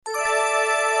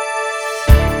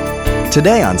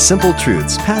Today on Simple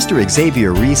Truths, Pastor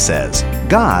Xavier Reese says,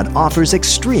 God offers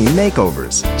extreme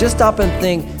makeovers. Just stop and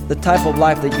think the type of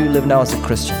life that you live now as a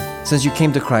Christian. Since you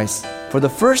came to Christ, for the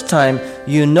first time,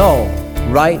 you know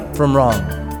right from wrong.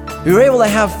 You're able to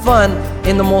have fun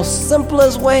in the most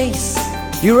simplest ways.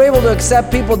 You're able to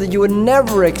accept people that you would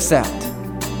never accept.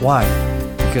 Why?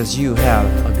 Because you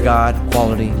have a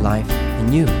God-quality life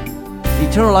in you.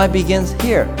 Eternal life begins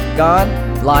here.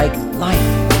 God-like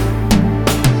life.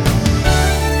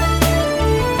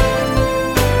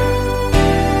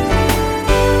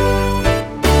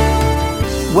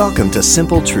 Welcome to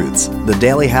Simple Truths, the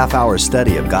daily half-hour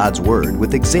study of God's Word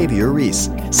with Xavier Reese,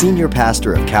 Senior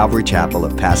Pastor of Calvary Chapel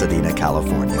of Pasadena,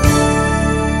 California.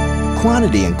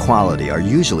 Quantity and quality are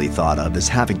usually thought of as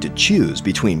having to choose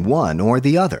between one or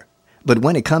the other. But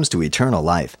when it comes to eternal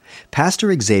life,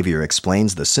 Pastor Xavier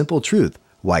explains the simple truth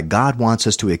why God wants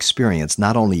us to experience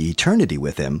not only eternity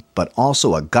with Him, but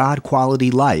also a God-quality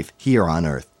life here on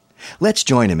earth. Let's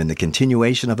join him in the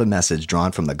continuation of a message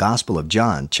drawn from the Gospel of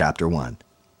John, chapter 1.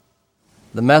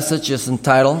 The message is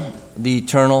entitled, The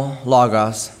Eternal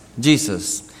Logos,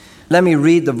 Jesus. Let me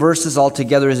read the verses all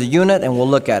together as a unit and we'll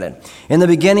look at it. In the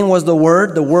beginning was the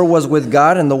Word was with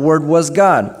God, and the Word was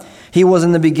God. He was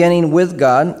in the beginning with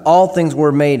God. All things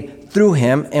were made through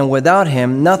Him, and without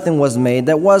Him nothing was made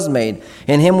that was made.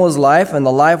 In Him was life, and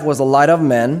the life was the light of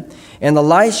men. And the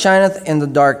light shineth in the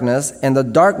darkness, and the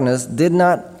darkness did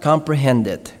not comprehend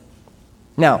it.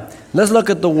 Now, let's look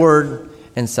at the Word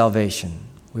and salvation.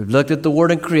 We've looked at the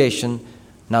Word and creation.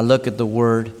 Now look at the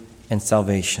Word and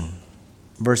salvation.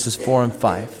 Verses 4 and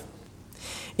 5.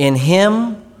 In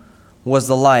Him was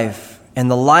the life, and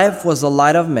the life was the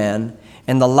light of man,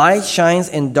 and the light shines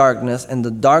in darkness, and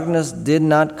the darkness did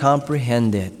not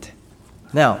comprehend it.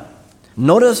 Now,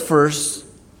 notice first,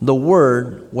 the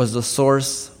Word was the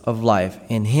source of life.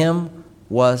 In Him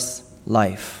was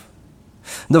life.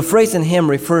 The phrase in Him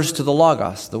refers to the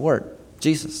Logos, the Word,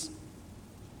 Jesus.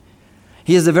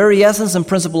 He is the very essence and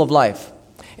principle of life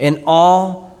in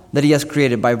all that He has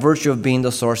created by virtue of being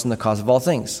the source and the cause of all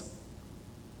things.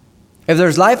 If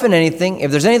there's life in anything,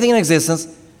 if there's anything in existence,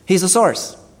 He's the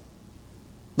source,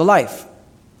 the life.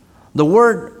 The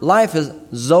word life is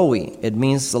Zoe. It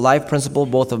means the life principle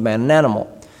both of man and animal.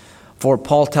 For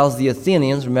Paul tells the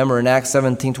Athenians, remember in Acts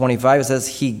 17:25, it says,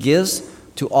 He gives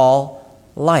to all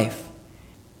life.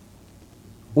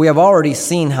 We have already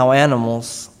seen how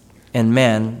animals and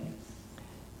man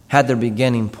had their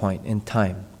beginning point in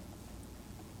time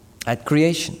at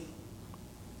creation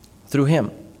through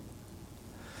Him.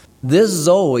 This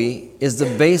Zoe is the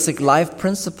basic life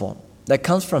principle that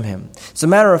comes from Him. As a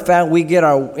matter of fact, we get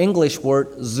our English word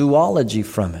zoology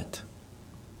from it.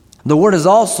 The word is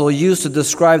also used to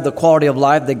describe the quality of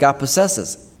life that God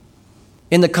possesses.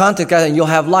 In the context, you'll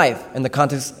have life, and the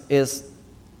context is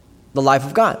the life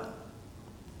of God.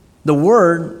 The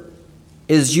word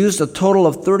is used a total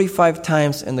of 35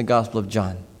 times in the Gospel of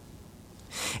John.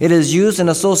 It is used in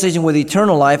association with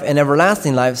eternal life and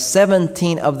everlasting life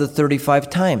 17 of the 35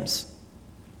 times.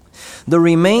 The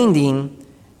remaining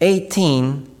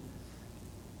 18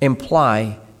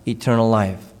 imply eternal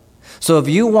life. So if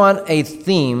you want a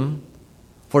theme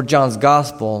for John's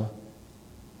Gospel,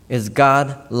 it's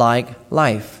God-like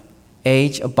life,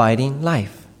 age-abiding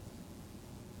life.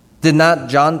 Did not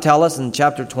John tell us in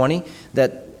chapter 20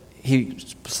 that he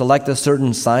selected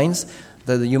certain signs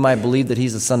that you might believe that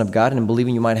He's the Son of God, and in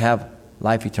believing you might have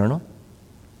life eternal?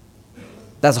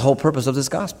 That's the whole purpose of this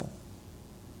gospel.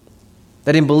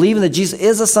 That in believing that Jesus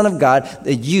is the Son of God,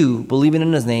 that you, believing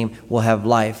in His name, will have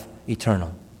life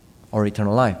eternal, or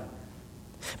eternal life.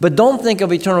 But don't think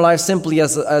of eternal life simply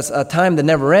as a time that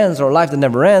never ends, or a life that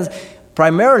never ends.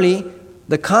 Primarily,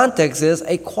 the context is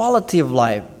a quality of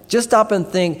life. Just stop and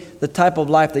think the type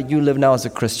of life that you live now as a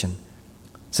Christian.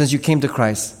 Since you came to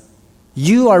Christ,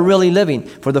 you are really living.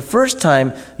 For the first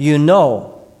time, you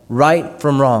know right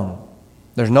from wrong.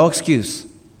 There's no excuse.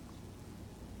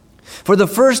 For the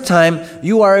first time,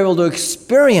 you are able to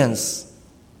experience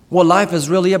what life is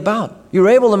really about. You're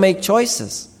able to make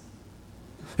choices.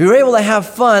 You're able to have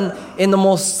fun in the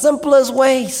most simplest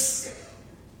ways.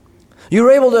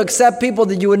 You're able to accept people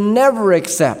that you would never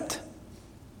accept.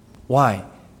 Why?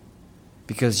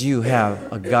 Because you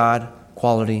have a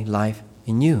God-quality life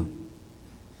in you.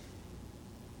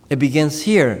 It begins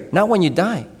here, not when you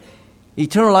die.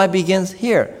 Eternal life begins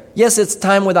here. Yes, it's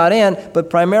time without end, but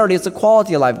primarily it's a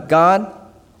quality of life.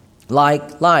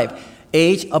 God-like life.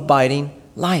 Age-abiding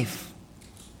life.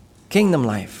 Kingdom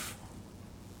life.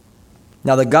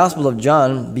 Now the Gospel of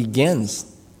John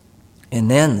begins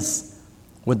and ends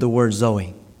with the word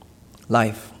Zoe,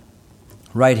 life.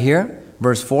 Right here,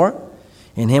 verse 4,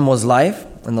 In him was life,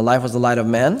 and the life was the light of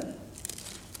man.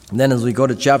 And then as we go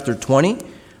to chapter 20,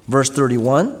 verse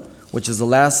 31, which is the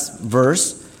last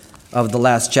verse of the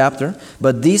last chapter.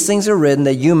 But these things are written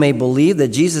that you may believe that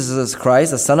Jesus is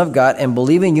Christ, the Son of God, and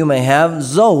believing you may have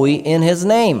Zoe in his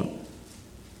name.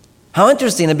 How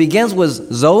interesting. It begins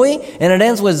with Zoe and it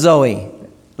ends with Zoe.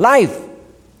 Life.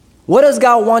 What does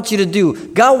God want you to do?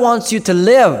 God wants you to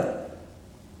live.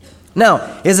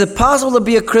 Now, is it possible to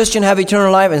be a Christian, have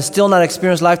eternal life, and still not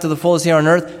experience life to the fullest here on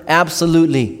earth?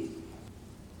 Absolutely.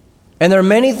 And there are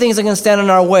many things that can stand in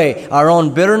our way. Our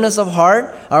own bitterness of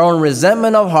heart, our own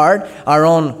resentment of heart, our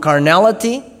own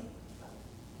carnality,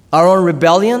 our own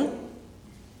rebellion.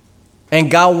 And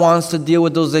God wants to deal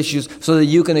with those issues so that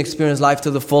you can experience life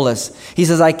to the fullest. He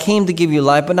says, I came to give you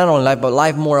life, but not only life, but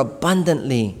life more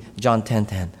abundantly. John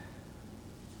 10:10.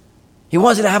 He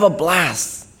wants you to have a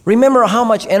blast. Remember how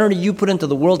much energy you put into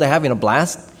the world to having a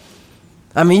blast?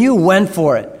 I mean, you went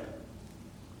for it.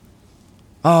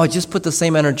 Oh, just put the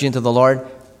same energy into the Lord.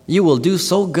 You will do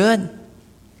so good.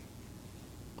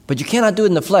 But you cannot do it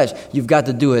in the flesh. You've got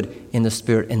to do it in the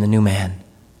Spirit, in the new man.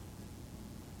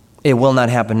 It will not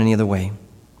happen any other way.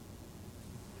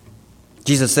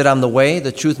 Jesus said, I'm the way,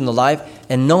 the truth, and the life,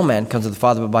 and no man comes to the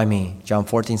Father but by me. John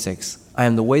 14:6. I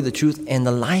am the way, the truth, and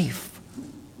the life.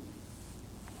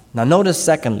 Now notice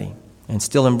secondly, and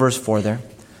still in verse 4 there,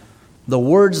 the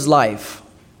word's life,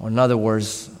 or in other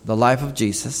words, the life of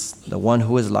Jesus, the one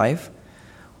who is life,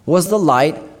 was the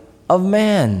light of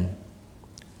man.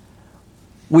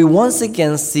 We once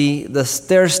again see the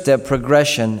stair-step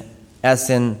progression as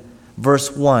in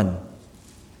verse 1,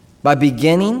 by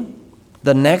beginning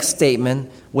the next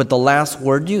statement with the last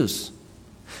word used,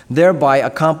 thereby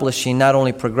accomplishing not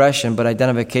only progression but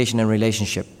identification and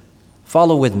relationship.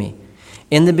 Follow with me.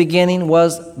 In the beginning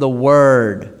was the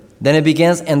Word. Then it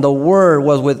begins, and the Word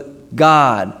was with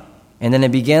God. And then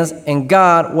it begins, and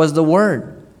God was the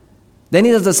Word. Then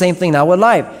he does the same thing now with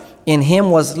life. In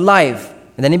him was life.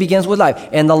 And then he begins with life.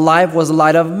 And the life was the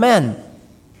light of men.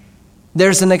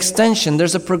 There's an extension,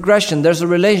 there's a progression, there's a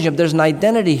relationship, there's an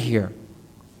identity here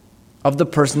of the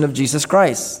person of Jesus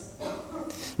Christ.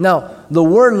 Now, the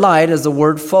word light is the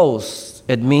word phos.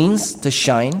 It means to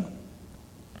shine.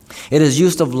 It is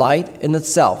used of light in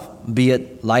itself, be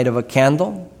it light of a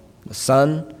candle, the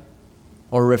sun,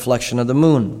 or a reflection of the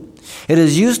moon. It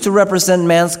is used to represent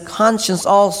man's conscience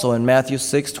also, and Matthew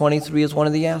 6:23 is one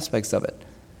of the aspects of it.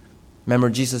 Remember,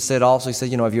 Jesus said also, he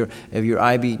said, if your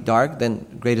eye be dark, then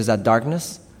great is that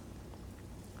darkness.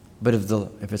 But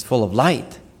if it's full of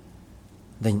light,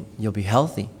 then you'll be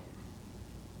healthy.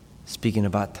 Speaking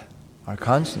about our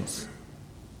conscience.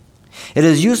 It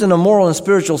is used in a moral and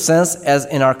spiritual sense as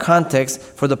in our context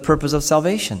for the purpose of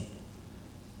salvation.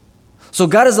 So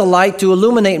God is a light to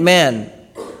illuminate man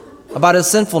about his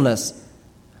sinfulness,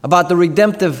 about the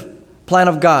redemptive plan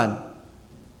of God,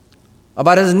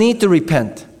 about his need to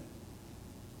repent.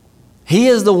 He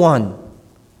is the one.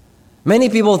 Many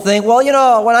people think, well,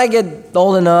 when I get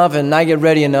old enough and I get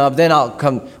ready enough, then I'll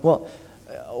come. Well,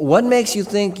 what makes you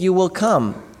think you will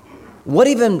come? What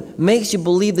even makes you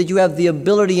believe that you have the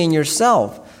ability in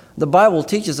yourself? The Bible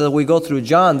teaches as we go through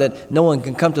John that no one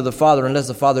can come to the Father unless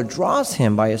the Father draws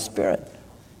him by his Spirit.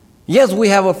 Yes, we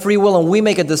have a free will and we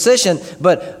make a decision,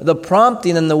 but the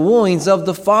prompting and the wooings of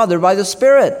the Father by the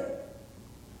Spirit.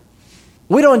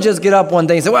 We don't just get up one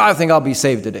day and say, well, I think I'll be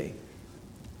saved today.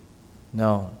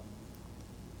 No.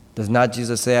 Does not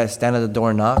Jesus say, I stand at the door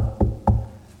and knock?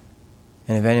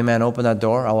 And if any man open that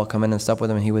door, I will come in and sup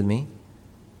with him and he with me.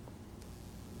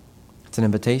 It's an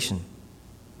invitation.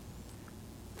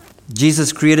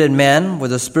 Jesus created man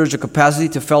with a spiritual capacity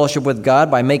to fellowship with God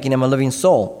by making him a living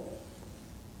soul.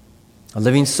 A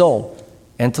living soul.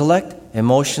 Intellect,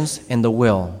 emotions, and the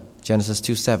will. Genesis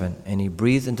 2:7. And he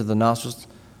breathed into the nostrils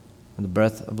the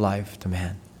breath of life to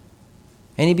man.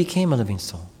 And he became a living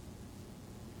soul.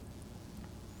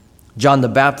 John the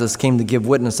Baptist came to give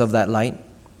witness of that light,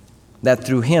 that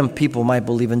through him people might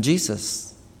believe in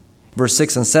Jesus. Verse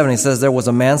 6 and 7, he says, there was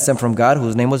a man sent from God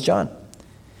whose name was John.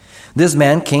 This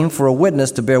man came for a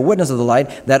witness to bear witness of the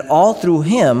light, that all through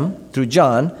him, through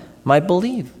John, might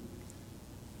believe.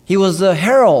 He was the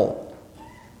herald.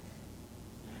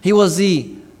 He was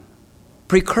the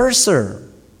precursor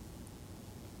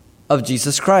of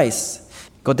Jesus Christ.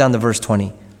 Go down to verse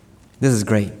 20. This is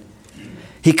great.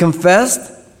 He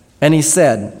confessed and he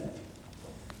said,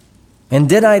 and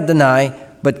did I deny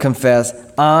but confess,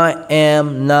 I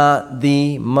am not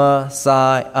the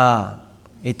Messiah.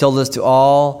 He told this to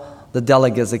all the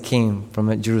delegates that came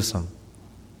from Jerusalem.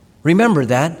 Remember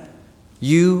that.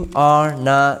 You are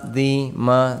not the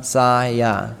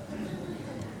Messiah.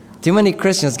 Too many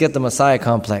Christians get the Messiah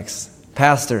complex,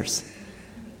 pastors.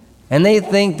 And they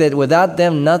think that without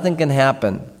them, nothing can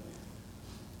happen.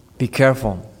 Be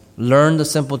careful. Learn the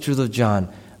simple truth of John.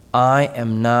 I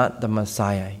am not the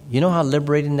Messiah. You know how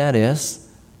liberating that is?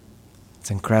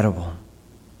 It's incredible.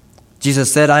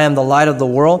 Jesus said, I am the light of the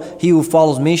world. He who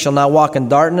follows me shall not walk in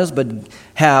darkness, but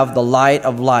have the light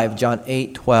of life. John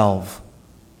 8:12.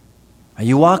 Are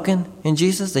you walking in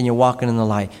Jesus? Then you're walking in the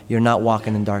light. You're not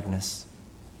walking in darkness.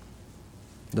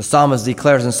 The psalmist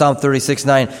declares in Psalm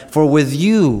 36:9, for with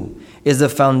you is the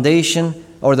foundation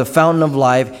or the fountain of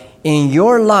life. In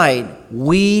your light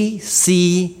we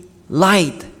see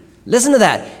light. Listen to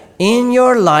that. In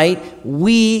your light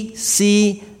we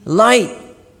see light.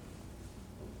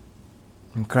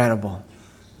 Incredible.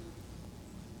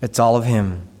 It's all of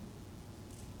Him.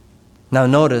 Now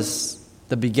notice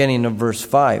the beginning of verse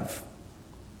 5.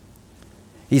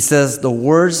 He says, the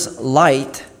words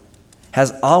light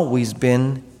has always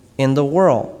been in the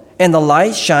world, and the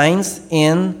light shines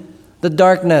in the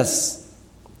darkness.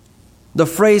 The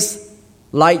phrase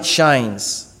light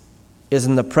shines is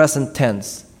in the present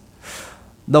tense.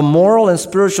 The moral and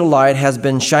spiritual light has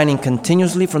been shining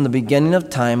continuously from the beginning of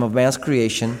time of man's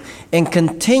creation and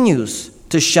continues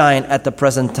to shine at the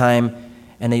present time,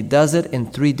 and He does it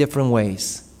in 3 different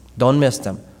ways. Don't miss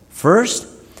them. First,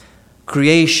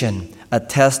 creation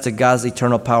attests to God's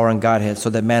eternal power and Godhead so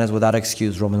that man is without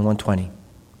excuse, Romans 1:20.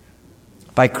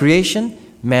 By creation,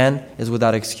 man is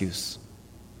without excuse.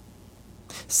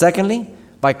 Secondly,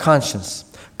 by conscience.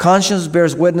 Conscience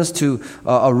bears witness to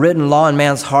a written law in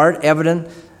man's heart, evident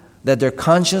that their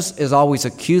conscience is always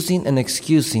accusing and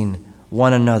excusing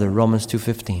one another, Romans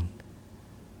 2:15.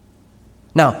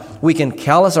 Now, we can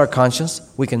callous our conscience,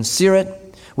 we can sear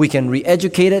it, we can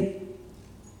re-educate it,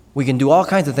 we can do all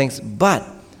kinds of things, but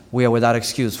we are without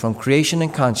excuse. From creation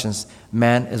and conscience,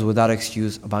 man is without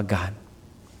excuse about God.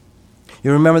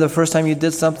 You remember the first time you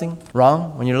did something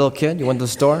wrong when you were a little kid? You went to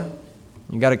the store,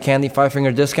 you got a candy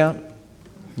 5-finger discount.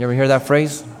 You ever hear that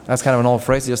phrase? That's kind of an old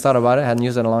phrase. I just thought about it. I hadn't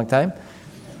used it in a long time.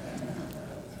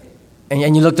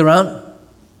 And you looked around.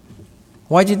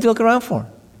 Why did you look around for?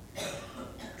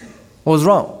 What was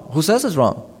wrong? Who says it's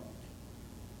wrong?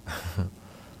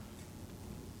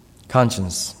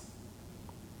 Conscience.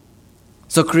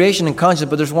 So creation and conscience,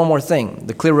 but there's one more thing.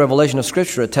 The clear revelation of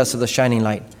Scripture attests to the shining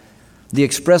light. The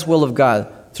express will of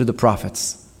God through the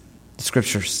prophets, the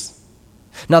Scriptures.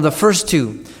 Now the first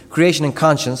two, creation and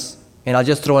conscience, and I'll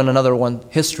just throw in another one,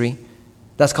 history,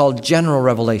 that's called general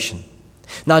revelation.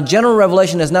 Now general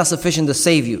revelation is not sufficient to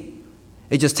save you.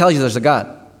 It just tells you there's a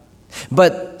God.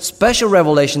 But special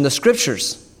revelation, the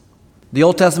Scriptures, the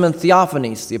Old Testament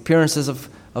theophanies, the appearances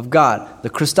of God, the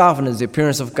Christophanies, the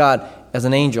appearance of God as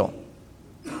an angel,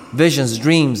 visions,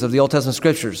 dreams of the Old Testament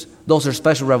Scriptures, those are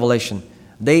special revelation.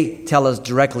 They tell us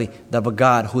directly of a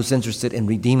God who's interested in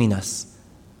redeeming us.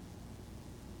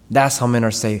 That's how men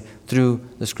are saved, through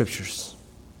the Scriptures.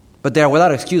 But they are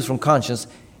without excuse from conscience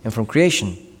and from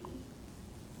creation.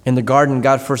 In the garden,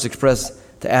 God first expressed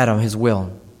to Adam His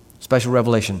will, special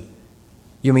revelation.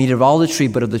 You may eat of all the tree,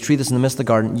 but of the tree that's in the midst of the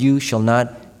garden, you shall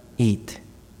not eat.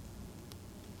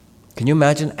 Can you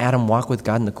imagine Adam walk with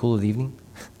God in the cool of the evening?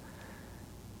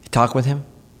 He talked with Him?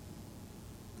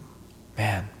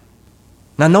 Man.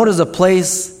 Now notice the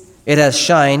place it has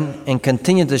shined and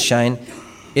continued to shine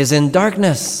is in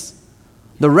darkness.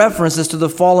 The reference is to the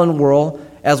fallen world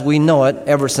as we know it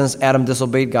ever since Adam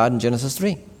disobeyed God in Genesis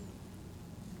 3.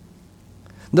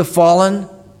 The fallen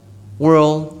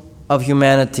world of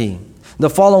humanity. The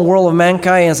fallen world of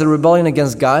mankind is a rebellion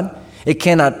against God. It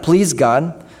cannot please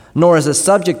God, nor is it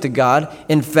subject to God.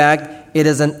 In fact, it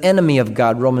is an enemy of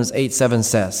God, Romans 8:7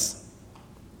 says.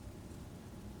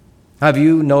 Have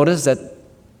you noticed that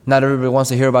not everybody wants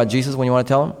to hear about Jesus when you want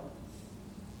to tell them?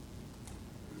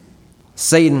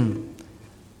 Satan,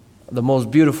 the most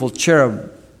beautiful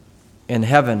cherub in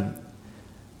heaven,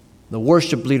 the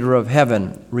worship leader of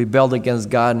heaven, rebelled against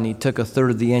God, and he took a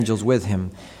third of the angels with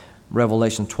him.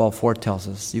 Revelation 12:4 tells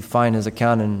us. You find his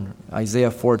account in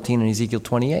Isaiah 14 and Ezekiel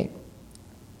 28.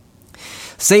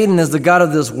 Satan is the god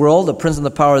of this world, the prince of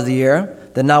the power of the air,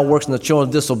 that now works in the children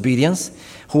of disobedience,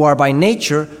 who are by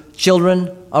nature children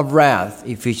of wrath.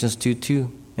 Ephesians 2:2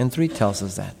 and 3 tells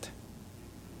us that.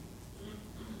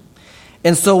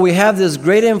 And so we have this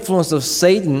great influence of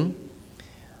Satan.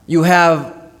 You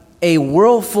have a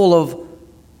world full of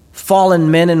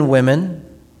fallen men and women.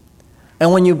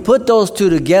 And when you put those two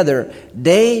together,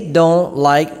 they don't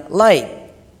like light.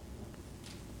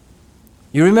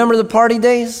 You remember the party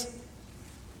days?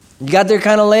 You got there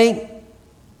kind of late.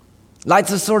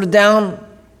 Lights are sort of down.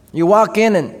 You walk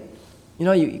in and,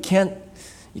 you can't,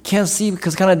 You can't see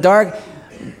because it's kind of dark.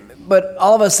 But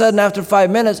all of a sudden, after 5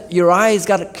 minutes, your eyes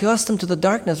got accustomed to the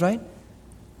darkness, right?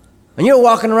 And you're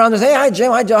walking around and say, hey, hi,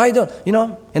 Jim, hi, Joe, how you doing? You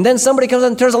know, and then somebody comes in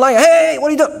and turns the light. Hey, what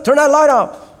are you doing? Turn that light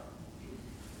off.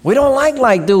 We don't like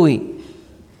light, do we?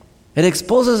 It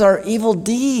exposes our evil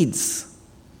deeds.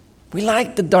 We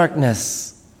like the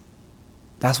darkness.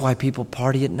 That's why people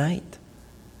party at night.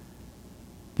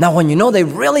 Now, when you know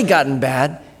they've really gotten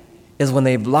bad is when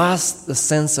they've lost the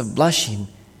sense of blushing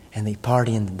and they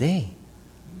party in the day.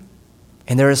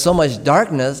 And there is so much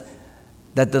darkness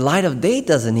that the light of day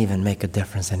doesn't even make a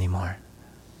difference anymore.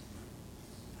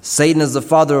 Satan is the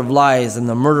father of lies and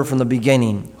the murderer from the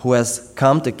beginning, who has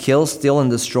come to kill, steal,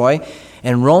 and destroy,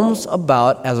 and roams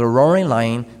about as a roaring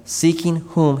lion, seeking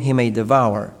whom he may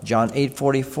devour. John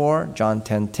 8:44, John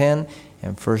 10:10,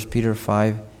 and 1 Peter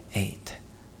 5:8.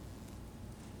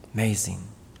 Amazing.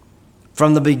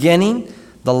 From the beginning,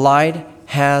 the light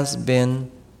has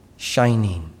been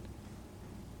shining.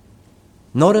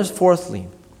 Notice fourthly,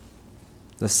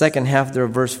 the second half there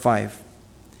of verse 5.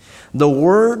 The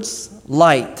word's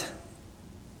light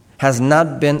has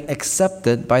not been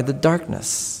accepted by the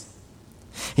darkness.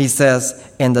 He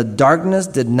says, and the darkness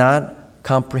did not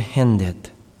comprehend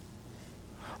it.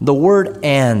 The word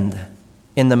and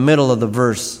in the middle of the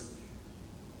verse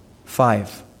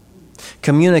 5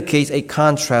 communicates a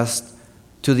contrast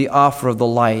to the offer of the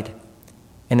light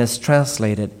and is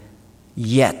translated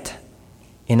yet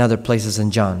in other places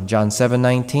in John. John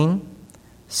 7:19,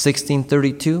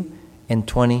 16:32, and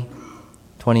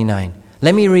 20:29.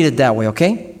 Let me read it that way,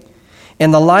 okay?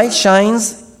 And the light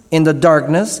shines in the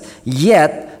darkness,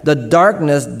 yet the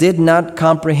darkness did not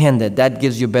comprehend it. That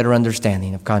gives you a better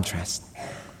understanding of contrast.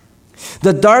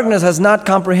 The darkness has not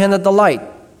comprehended the light.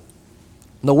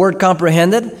 The word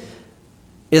comprehended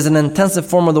is an intensive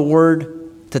form of the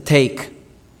word to take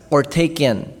or take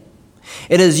in.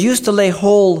 It is used to lay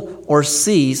hold or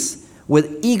seize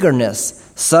with eagerness,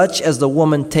 such as the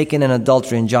woman taken in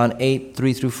adultery in John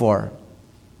 8:3-4.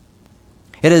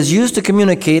 It is used to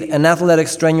communicate an athletic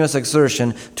strenuous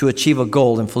exertion to achieve a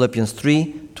goal in Philippians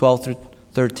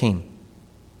 3:12-13.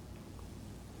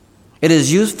 It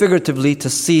is used figuratively to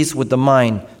seize with the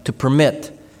mind, to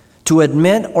permit, to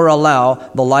admit or allow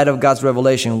the light of God's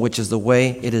revelation, which is the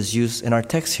way it is used in our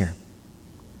text here.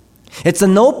 It's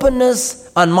an openness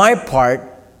on my part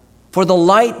for the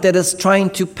light that is trying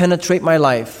to penetrate my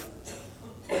life.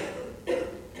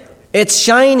 It's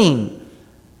shining,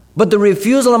 but the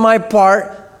refusal on my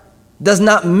part does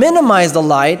not minimize the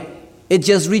light, it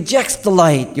just rejects the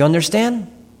light. You understand?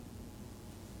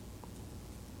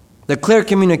 The clear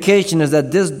communication is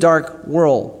that this dark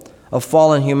world of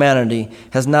fallen humanity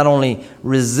has not only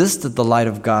resisted the light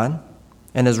of God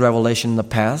and His revelation in the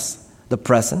past, the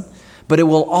present, but it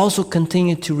will also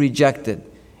continue to reject it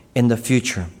in the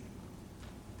future.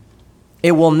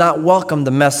 It will not welcome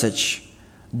the message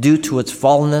due to its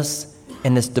fallenness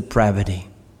and its depravity.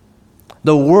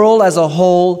 The world as a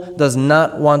whole does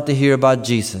not want to hear about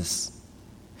Jesus.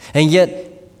 And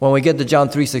yet, when we get to John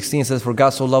 3:16, it says, for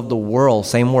God so loved the world,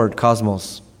 same word,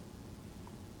 cosmos.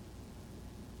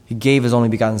 He gave His only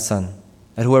begotten Son,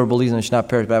 that whoever believes in Him should not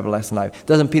perish but have everlasting life.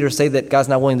 Doesn't Peter say that God's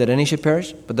not willing that any should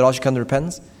perish, but that all should come to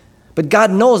repentance? But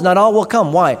God knows not all will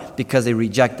come. Why? Because they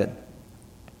reject it.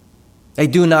 They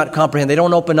do not comprehend. They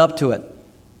don't open up to it.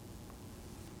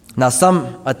 Now,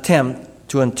 some attempt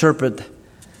to interpret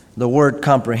the word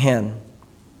comprehend,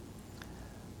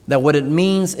 that what it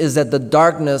means is that the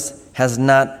darkness has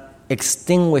not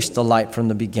extinguished the light from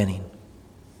the beginning.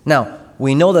 Now,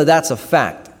 we know that that's a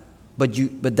fact,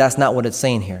 but that's not what it's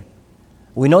saying here.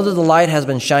 We know that the light has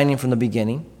been shining from the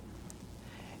beginning,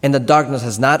 and the darkness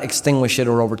has not extinguished it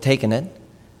or overtaken it,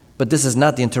 but this is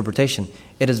not the interpretation.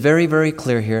 It is very, very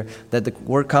clear here that the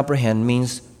word comprehend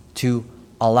means to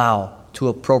allow, to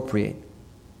appropriate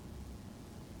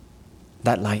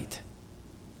that light,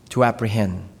 to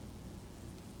apprehend.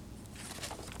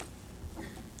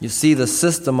 You see, the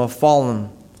system of fallen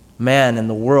man in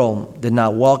the world did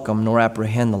not welcome nor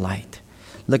apprehend the light.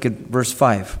 Look at verse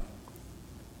 5.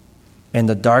 And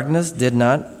the darkness did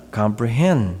not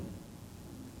comprehend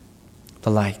the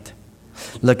light.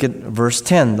 Look at verse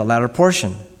 10, the latter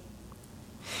portion.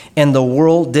 And the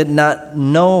world did not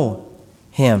know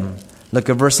Him. Look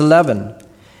at verse 11.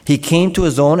 He came to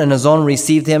His own, and His own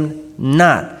received Him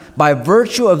not. By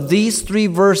virtue of these three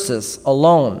verses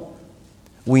alone,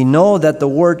 we know that the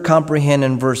word comprehend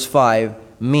in verse 5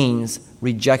 means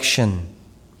rejection.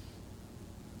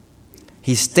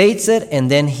 He states it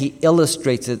and then he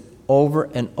illustrates it over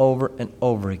and over and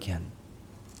over again.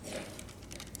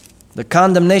 The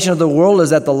condemnation of the world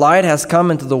is that the light has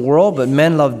come into the world, but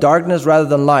men love darkness rather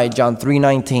than light, John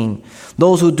 3:19.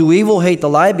 Those who do evil hate the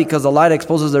light because the light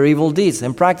exposes their evil deeds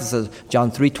and practices,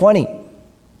 John 3:20.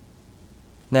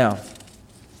 Now,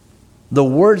 the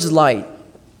word's light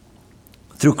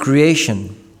through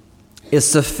creation is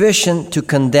sufficient to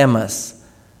condemn us,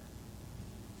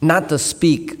 not to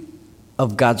speak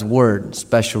of God's word,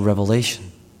 special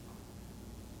revelation.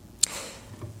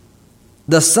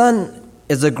 The sun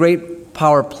is a great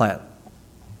power plant.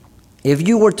 If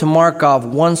you were to mark off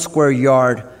 1 square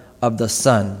yard of the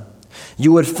sun,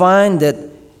 you would find that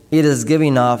it is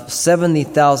giving off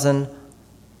 70,000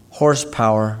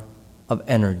 horsepower of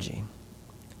energy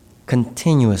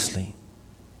continuously.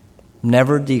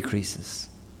 Never decreases,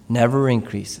 never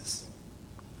increases.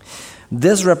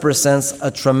 This represents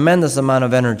a tremendous amount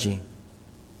of energy.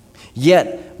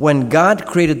 Yet, when God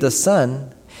created the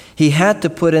sun, He had to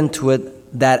put into it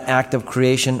that act of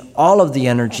creation, all of the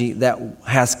energy that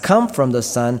has come from the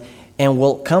sun and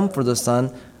will come for the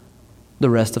sun the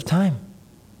rest of time.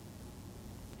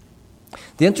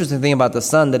 The interesting thing about the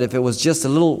sun, that if it was just a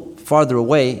little farther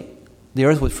away, the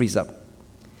earth would freeze up.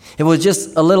 If it was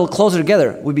just a little closer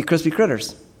together, we'd be crispy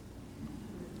critters.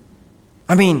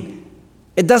 I mean,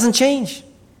 it doesn't change.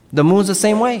 The moon's the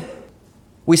same way.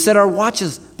 We set our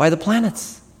watches by the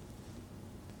planets.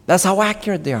 That's how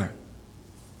accurate they are.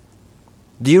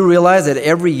 Do you realize that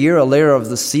every year a layer of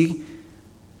the sea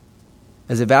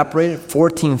is evaporated,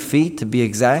 14 feet to be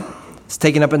exact? It's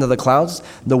taken up into the clouds.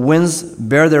 The winds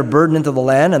bear their burden into the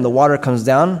land, and the water comes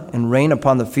down and rain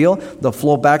upon the field. They'll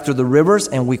flow back through the rivers,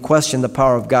 and we question the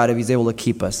power of God if He's able to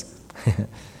keep us.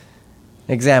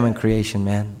 Examine creation,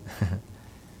 man.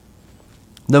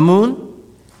 The moon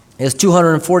is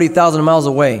 240,000 miles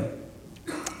away.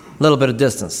 A little bit of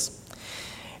distance.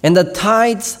 And the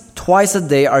tides twice a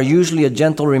day are usually a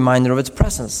gentle reminder of its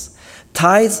presence.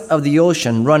 Tides of the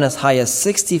ocean run as high as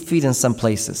 60 feet in some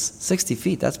places. 60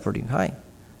 feet, that's pretty high.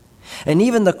 And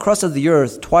even the crust of the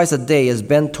earth twice a day is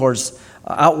bent towards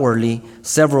outwardly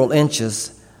several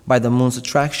inches by the moon's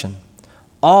attraction.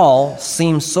 All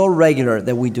seem so regular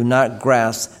that we do not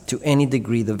grasp to any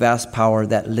degree the vast power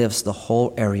that lifts the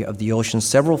whole area of the ocean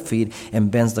several feet and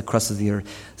bends the crust of the earth,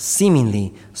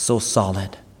 seemingly so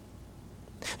solid.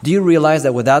 Do you realize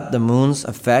that without the moon's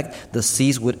effect, the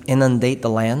seas would inundate the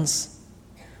lands?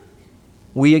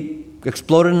 We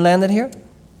exploded and landed here?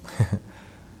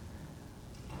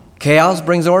 Chaos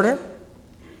brings order?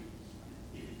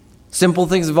 Simple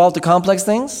things evolve to complex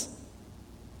things?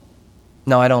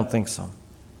 No, I don't think so.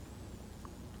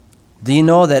 Do you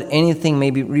know that anything may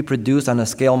be reproduced on a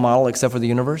scale model except for the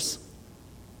universe?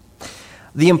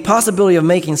 The impossibility of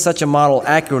making such a model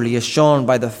accurately is shown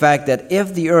by the fact that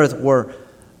if the earth were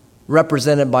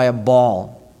represented by a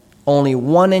ball, only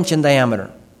 1 inch in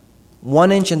diameter,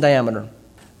 1 inch in diameter,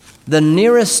 the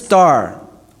nearest star,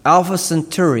 Alpha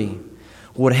Centauri,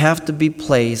 would have to be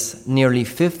placed nearly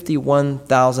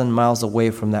 51,000 miles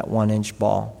away from that 1 inch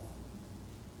ball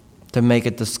to make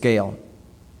it to scale.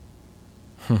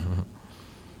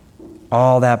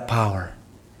 All that power,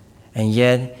 and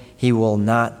yet He will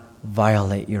not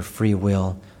violate your free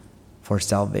will for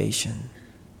salvation.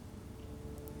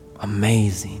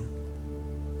 Amazing.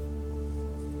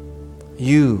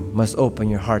 You must open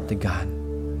your heart to God.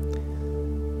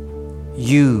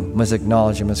 You must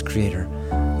acknowledge Him as Creator.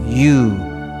 You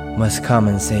must come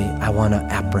and say, I want to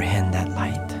apprehend that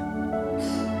light.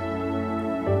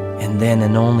 And then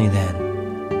and only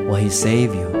then will He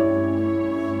save you.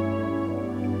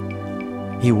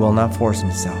 He will not force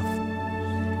Himself.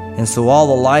 And so all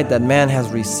the light that man has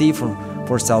received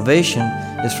for salvation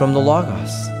is from the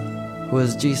Logos, who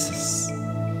is Jesus.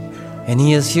 And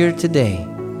He is here today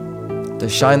to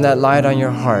shine that light on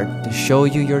your heart, to show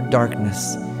you your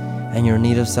darkness and your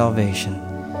need of salvation.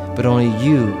 But only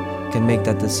you can make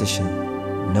that decision,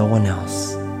 no one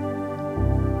else.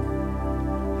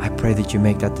 I pray that you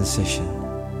make that decision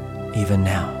even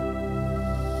now.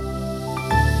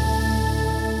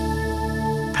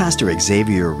 Pastor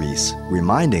Xavier Reese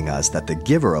reminding us that the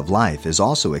giver of life is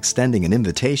also extending an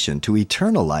invitation to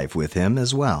eternal life with Him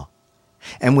as well.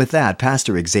 And with that,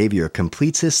 Pastor Xavier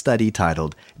completes his study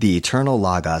titled The Eternal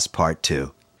Logos Part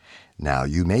 2. Now,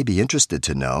 you may be interested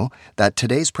to know that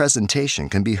today's presentation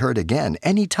can be heard again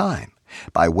anytime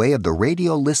by way of the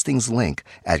radio listings link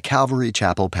at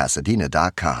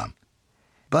calvarychapelpasadena.com.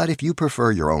 But if you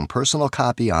prefer your own personal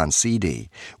copy on CD,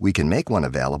 we can make one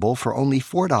available for only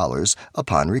 $4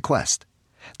 upon request.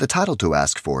 The title to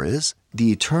ask for is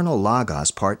The Eternal Logos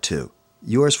Part 2.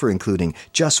 Yours for including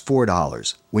just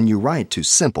 $4 when you write to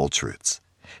Simple Truths,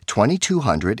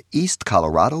 2200 East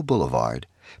Colorado Boulevard,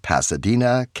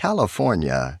 Pasadena,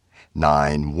 California,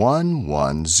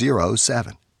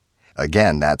 91107.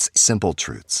 Again, that's Simple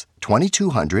Truths,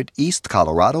 2200 East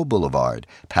Colorado Boulevard,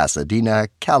 Pasadena,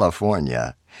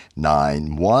 California,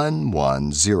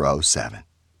 91107.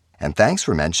 And thanks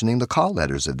for mentioning the call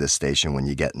letters of this station when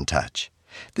you get in touch.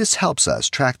 This helps us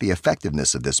track the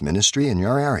effectiveness of this ministry in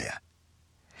your area.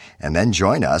 And then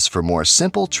join us for more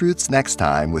Simple Truths next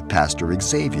time with Pastor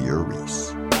Xavier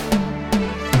Reese.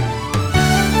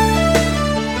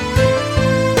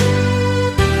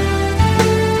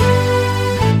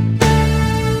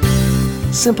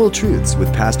 Simple Truths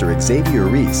with Pastor Xavier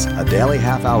Reese, a daily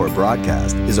half-hour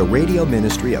broadcast, is a radio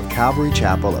ministry of Calvary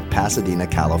Chapel of Pasadena,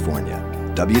 California.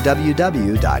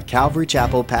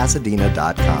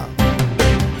 www.calvarychapelpasadena.com.